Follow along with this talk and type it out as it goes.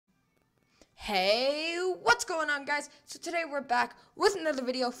Hey, what's going on, guys? So today we're back with another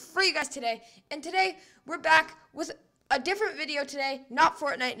video for you guys today. And today we're back with a different video today, not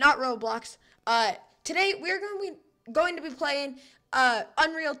Fortnite, not Roblox. Today we're going to be playing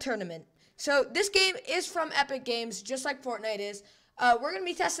Unreal Tournament. So this game is from Epic Games, just like Fortnite is. We're going to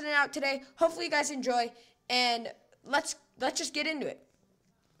be testing it out today. Hopefully you guys enjoy, and let's just get into it.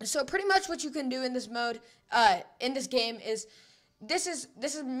 So pretty much what you can do in this mode, in this game is, this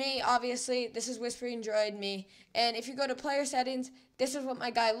is me, obviously. This is WhisperingDROID, me. And if you go to player settings, this is what my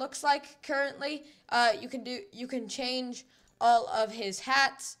guy looks like currently. You can change all of his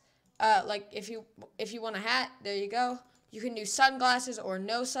hats. Like if you want a hat, there you go. You can do sunglasses or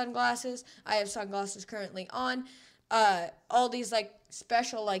no sunglasses. I have sunglasses currently on. All these like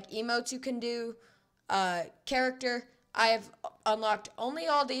special like emotes you can do. Character. I have unlocked only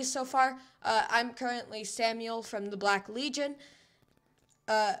all these so far. I'm currently Samuel from the Black Legion.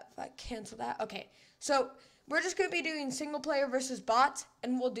 If I cancel that. Okay. So we're just going to be doing single player versus bots,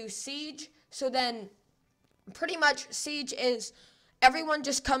 and we'll do Siege. So then pretty much Siege is everyone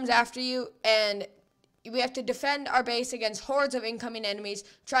just comes after you, and we have to defend our base against hordes of incoming enemies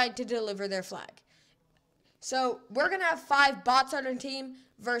trying to deliver their flag. So we're going to have 5 bots on our team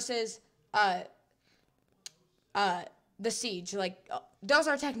versus the Siege. Like, those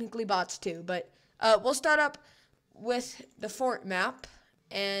are technically bots too, but we'll start up with the fort map,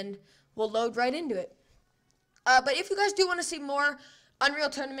 and we'll load right into it. But if you guys do want to see more Unreal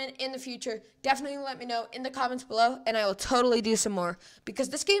Tournament in the future, definitely let me know in the comments below, and I will totally do some more, because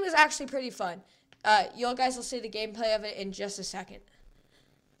this game is actually pretty fun. You guys will see the gameplay of it in just a second.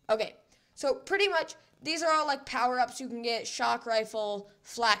 Okay, so pretty much these are all like power-ups you can get: shock rifle,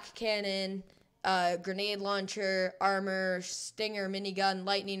 flak cannon, grenade launcher, armor, stinger, minigun,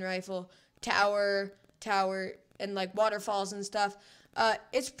 lightning rifle, tower, and like waterfalls and stuff.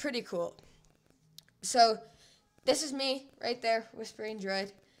 It's pretty cool. So this is me right there,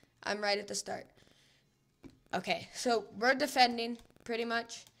 WhisperingDROID. I'm right at the start. Okay, so we're defending pretty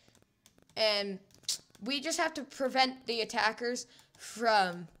much, and we just have to prevent the attackers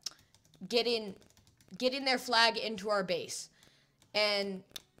from getting their flag into our base, and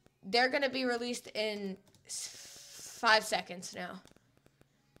they're gonna be released in 5 seconds now.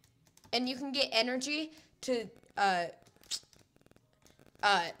 And you can get energy to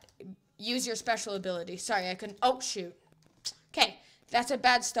use your special ability. Sorry, I couldn't. Oh, shoot. Okay, that's a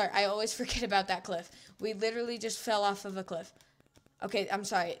bad start. I always forget about that cliff. We literally just fell off of a cliff. Okay, I'm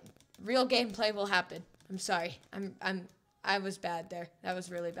sorry. Real gameplay will happen. I'm sorry. I was bad there. That was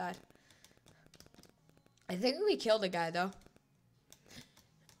really bad. I think we killed a guy, though.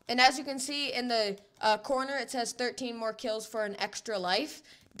 And as you can see in the corner, it says 13 more kills for an extra life.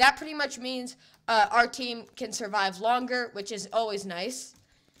 That pretty much means our team can survive longer, which is always nice.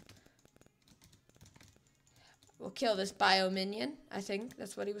 We'll kill this bio minion. I think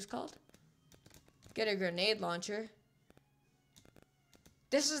that's what he was called. Get a grenade launcher.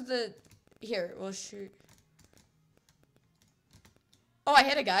 This is the... Here, we'll shoot. Oh, I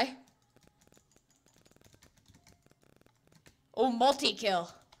hit a guy. Oh, multi-kill.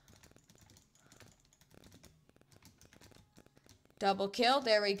 Double kill.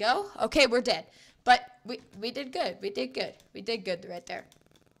 There we go. Okay, we're dead. But we did good. We did good. We did good right there.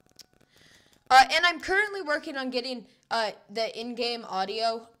 And I'm currently working on getting the in-game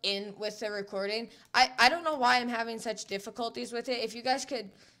audio in with the recording. I don't know why I'm having such difficulties with it. If you guys could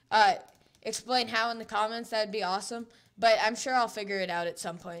explain how in the comments, that would be awesome. But I'm sure I'll figure it out at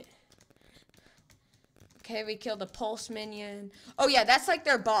some point. Okay, we killed a pulse minion. Oh, yeah, that's like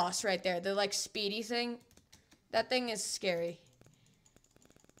their boss right there. The, like, speedy thing. That thing is scary.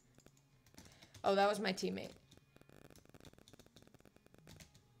 Oh, that was my teammate.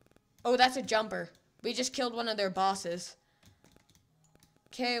 Oh, that's a jumper. We just killed one of their bosses.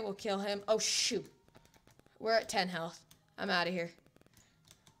 Okay, we'll kill him. Oh, shoot. We're at 10 health. I'm out of here.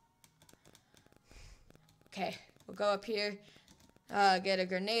 Okay, we'll go up here. Get a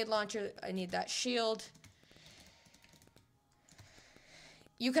grenade launcher. I need that shield.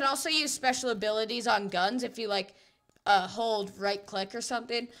 You can also use special abilities on guns if you, like, hold right-click or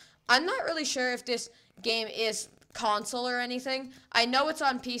something. I'm not really sure if this game is console or anything. I know it's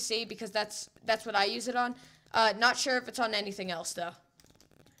on PC because that's what I use it on. Not sure if it's on anything else, though.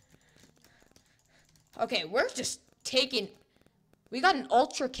 Okay, we're just taking... We got an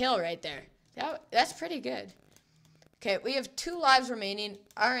ultra kill right there. That's pretty good. Okay, we have 2 lives remaining.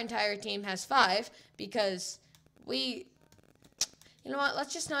 Our entire team has 5 because we... You know what?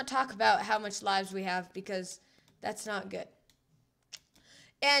 Let's just not talk about how much lives we have because that's not good.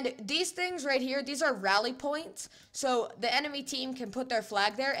 And these things right here, these are rally points. So the enemy team can put their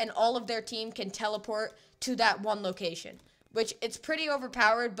flag there and all of their team can teleport to that one location. Which, it's pretty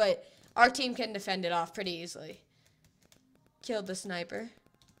overpowered, but our team can defend it off pretty easily. Killed the sniper.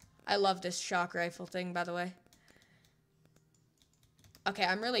 I love this shock rifle thing, by the way. Okay,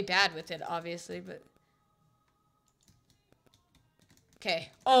 I'm really bad with it, obviously, but... Okay.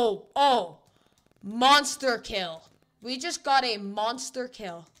 Oh! Monster kill. We just got a monster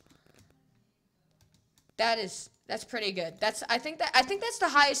kill. That's pretty good. I think that's the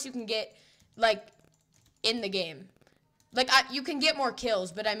highest you can get, like, in the game. Like, you can get more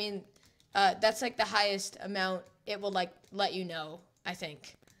kills, but I mean, that's like the highest amount it will, like, let you know, I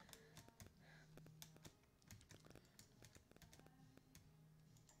think.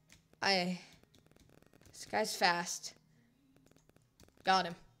 This guy's fast. Got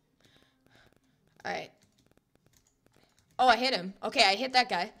him. Alright. Oh, I hit him. Okay, I hit that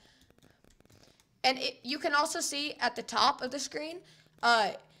guy. And you can also see at the top of the screen,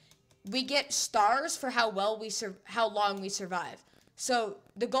 we get stars for how long we survive. So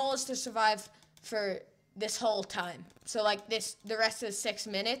the goal is to survive for this whole time. So like the rest of 6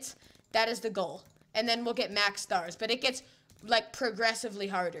 minutes, that is the goal. And then we'll get max stars. But it gets like progressively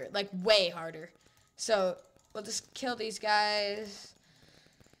harder, like way harder. So we'll just kill these guys.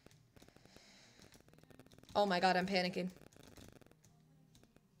 Oh my god, I'm panicking.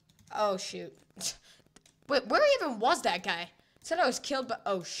 Oh shoot. Wait, where even was that guy? Said I was killed, but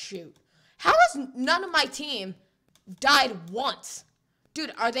oh shoot. How has none of my team died once?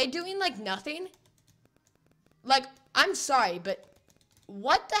 Dude, are they doing like nothing? Like, I'm sorry, but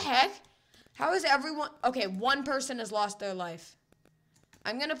what the heck? How is everyone... Okay, one person has lost their life.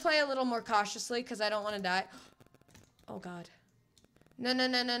 I'm gonna play a little more cautiously because I don't want to die. Oh god. No.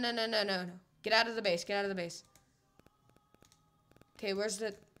 Get out of the base, get out of the base. Okay, where's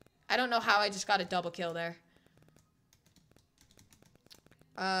the... I don't know how I just got a double kill there.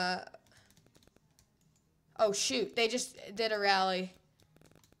 Oh shoot, they just did a rally.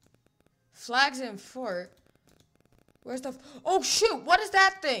 Flags in fort. Where's the... Oh shoot, what is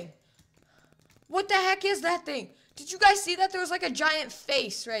that thing? What the heck is that thing? Did you guys see that? There was like a giant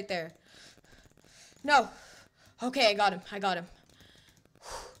face right there. No. Okay, I got him.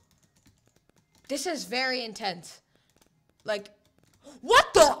 This is very intense. Like,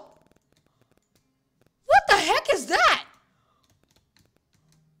 what the heck is that?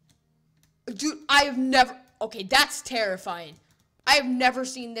 Dude, I have never... Okay, that's terrifying. I have never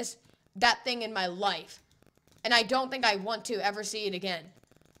seen that thing in my life. And I don't think I want to ever see it again.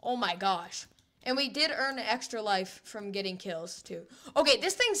 Oh my gosh. And we did earn an extra life from getting kills, too. Okay,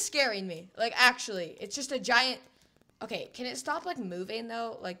 this thing's scaring me. Like, actually, it's just a giant... Okay, can it stop, like, moving,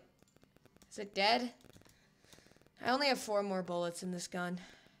 though? Like, is it dead? I only have 4 more bullets in this gun.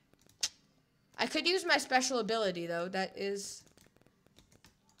 I could use my special ability, though. That is...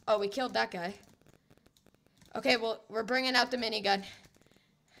 Oh, we killed that guy. Okay, well, we're bringing out the minigun.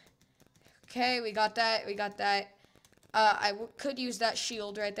 Okay, we got that. I could use that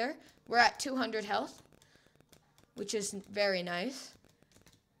shield right there. We're at 200 health, which is very nice.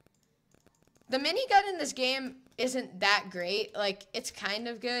 The minigun in this game isn't that great. Like, it's kind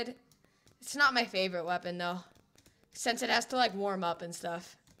of good. It's not my favorite weapon, though, since it has to, like, warm up and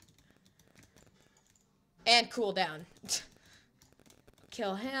stuff. And cool down.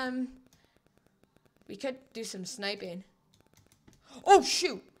 Kill him. We could do some sniping. Oh,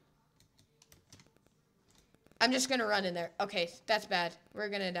 shoot! I'm just gonna run in there. Okay, that's bad. We're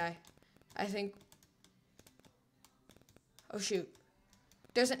gonna die. I think... Oh, shoot.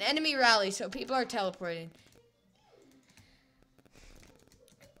 There's an enemy rally, so people are teleporting.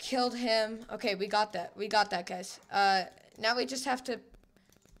 Killed him. Okay, we got that. We got that, guys. Now we just have to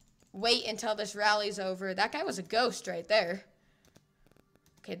wait until this rally's over. That guy was a ghost right there.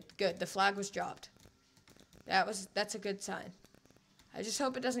 Okay, good. The flag was dropped. That's a good sign. I just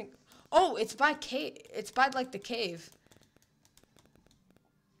hope it doesn't... Oh, it's by cave. It's by, like, the cave.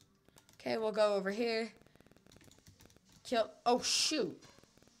 Okay, we'll go over here. Kill... Oh, shoot.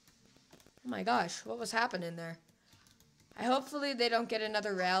 Oh, my gosh. What was happening there? Hopefully they don't get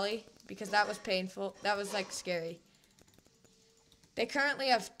another rally, because that was painful. That was, like, scary. They currently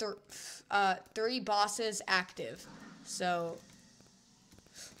have 3 bosses active. So...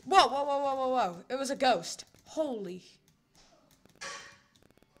 Whoa. It was a ghost. Holy...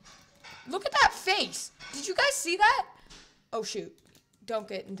 Look at that face. Did you guys see that? Oh, shoot. Don't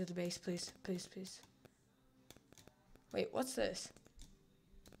get into the base, please. Please. Wait, what's this?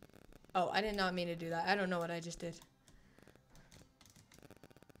 Oh, I did not mean to do that. I don't know what I just did.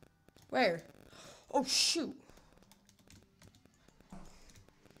 Where? Oh, shoot.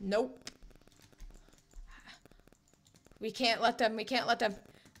 Nope. We can't let them. We can't let them.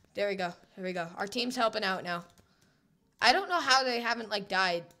 There we go. There we go. Our team's helping out now. I don't know how they haven't, like,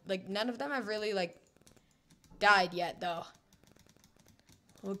 died. Like, none of them have really, like, died yet, though.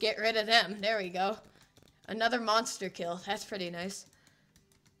 We'll get rid of them. There we go. Another monster kill. That's pretty nice.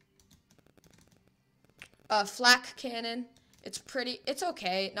 Flak cannon. It's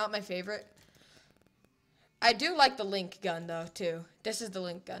okay. Not my favorite. I do like the Link gun, though, too. This is the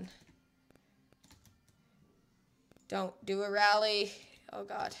Link gun. Don't do a rally. Oh,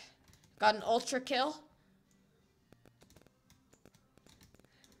 God. Got an ultra kill.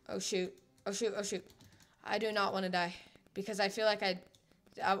 Oh, shoot. Oh, shoot. Oh, shoot. I do not want to die. Because I feel like I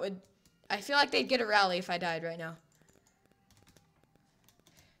feel like they'd get a rally if I died right now.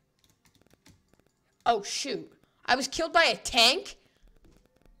 Oh, shoot. I was killed by a tank?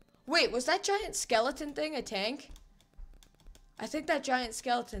 Wait, was that giant skeleton thing a tank? I think that giant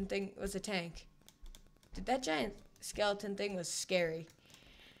skeleton thing was a tank. That giant skeleton thing was scary.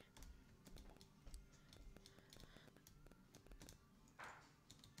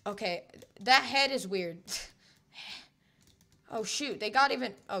 Okay, that head is weird. Oh, shoot. They got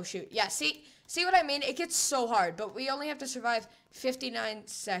even... Oh, shoot. Yeah, see what I mean? It gets so hard, but we only have to survive 59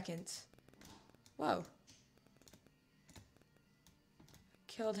 seconds. Whoa.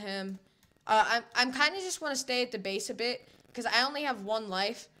 Killed him. I'm kind of just want to stay at the base a bit, because I only have 1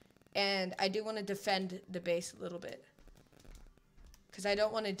 life, and I do want to defend the base a little bit. Because I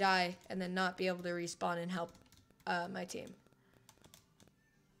don't want to die and then not be able to respawn and help my team.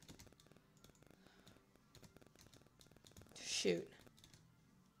 Shoot.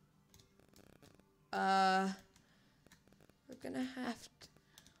 We're gonna have to...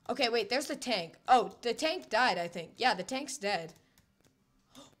 Okay, wait, there's the tank. Oh, the tank died, I think. Yeah, the tank's dead.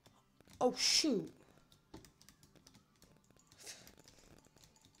 Oh, shoot.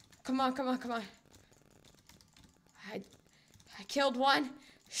 Come on, come on, come on. I killed one.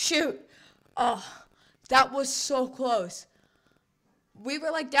 Shoot. Oh, that was so close. We were,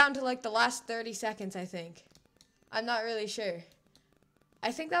 like, down to, like, the last 30 seconds, I think. I'm not really sure.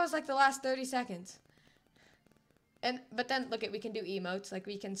 I think that was like the last 30 seconds. But then look we can do emotes, like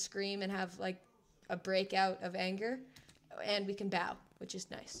we can scream and have like a breakout of anger, and we can bow, which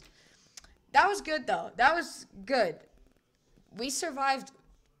is nice. That was good though. That was good. We survived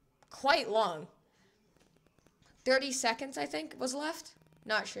quite long. 30 seconds I think was left.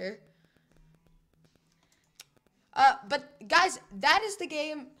 Not sure. But guys, that is the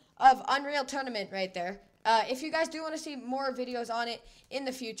game of Unreal Tournament right there. If you guys do want to see more videos on it in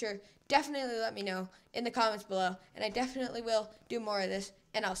the future, definitely let me know in the comments below. And I definitely will do more of this.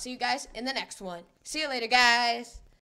 And I'll see you guys in the next one. See you later, guys.